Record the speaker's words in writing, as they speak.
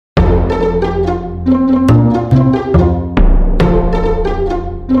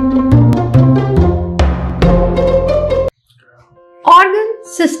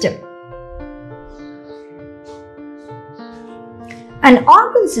An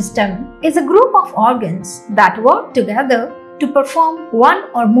organ system is a group of organs that work together to perform one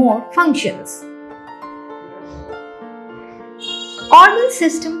or more functions. Organ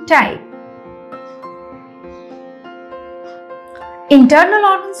system type: internal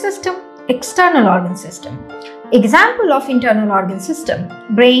organ system, external organ system. Example of internal organ system: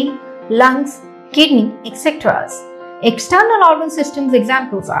 brain, lungs, kidney, etc. External organ systems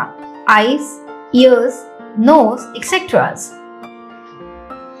examples are eyes, ears, nose, etc.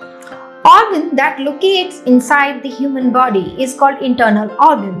 Organ that locates inside the human body is called internal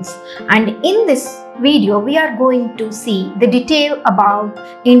organs, and in this video we are going to see the detail about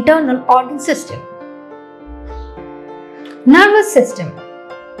internal organ system. Nervous system: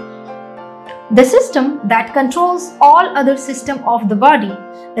 the system that controls all other systems of the body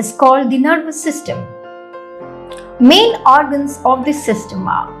is called the nervous system. Main organs of this system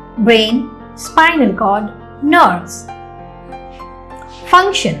are brain, spinal cord, nerves.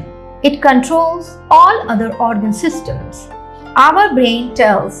 Function: it controls all other organ systems. Our brain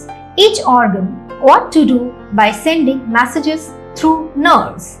tells each organ what to do by sending messages through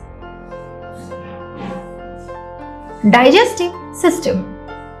nerves. Digestive system: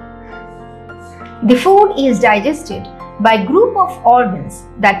 the food is digested by group of organs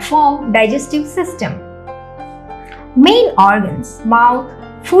that form digestive system. Main organs: mouth,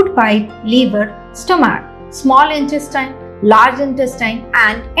 food pipe, liver, stomach, small intestine, large intestine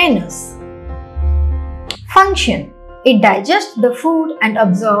and anus. Function: it digests the food and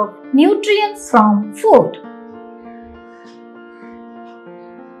absorbs nutrients from food.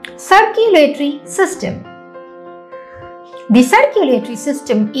 Circulatory system: the circulatory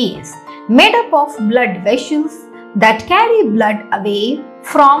system is made up of blood vessels that carry blood away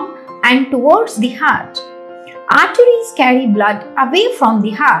from and towards the heart. Arteries carry blood away from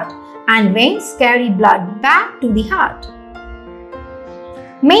the heart and veins carry blood back to the heart.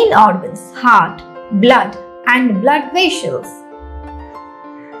 Main organs: heart, blood and blood vessels.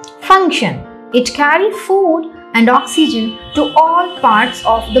 Function: it carries food and oxygen to all parts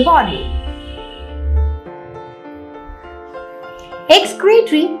of the body.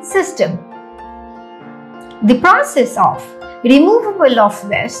 Excretory system: the process of removal of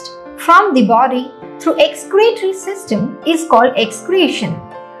waste from the body through excretory system is called excretion.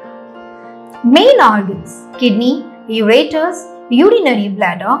 Main organs: kidney, ureters, urinary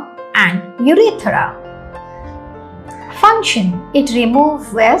bladder and urethra. Function: it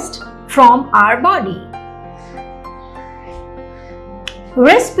removes waste from our body.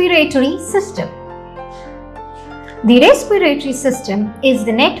 Respiratory system: the respiratory system is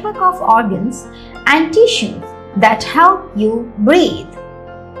the network of organs and tissues that help you breathe.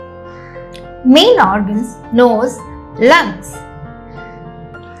 Main organs: nose, lungs.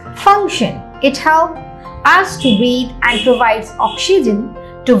 Function: it helps us to breathe and provides oxygen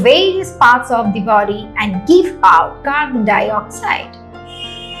to various parts of the body and give out carbon dioxide.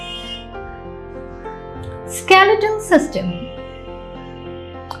 Skeletal system: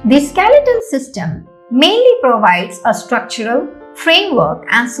 the skeletal system mainly provides a structural framework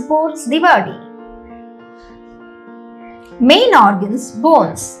and supports the body. Main organs: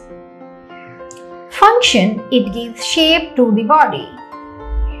 bones. Function: it gives shape to the body.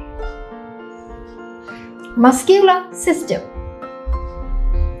 Muscular system: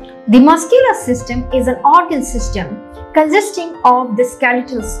 the muscular system is an organ system consisting of the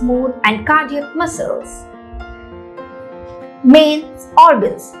skeletal, smooth and cardiac muscles. Main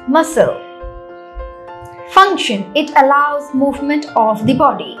organs: muscle. Function: it allows movement of the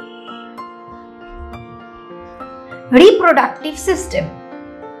body. Reproductive system: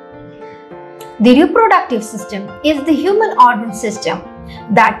 the reproductive system is the human organ system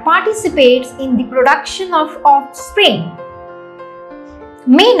that participates in the production of offspring.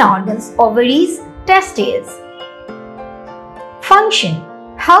 Main organs: ovaries, testes. Function: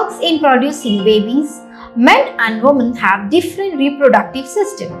 helps in producing babies. Men and women have different reproductive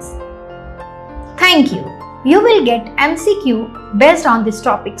systems. Thank you. You will get MCQ based on this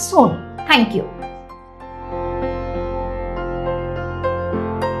topic soon. Thank you.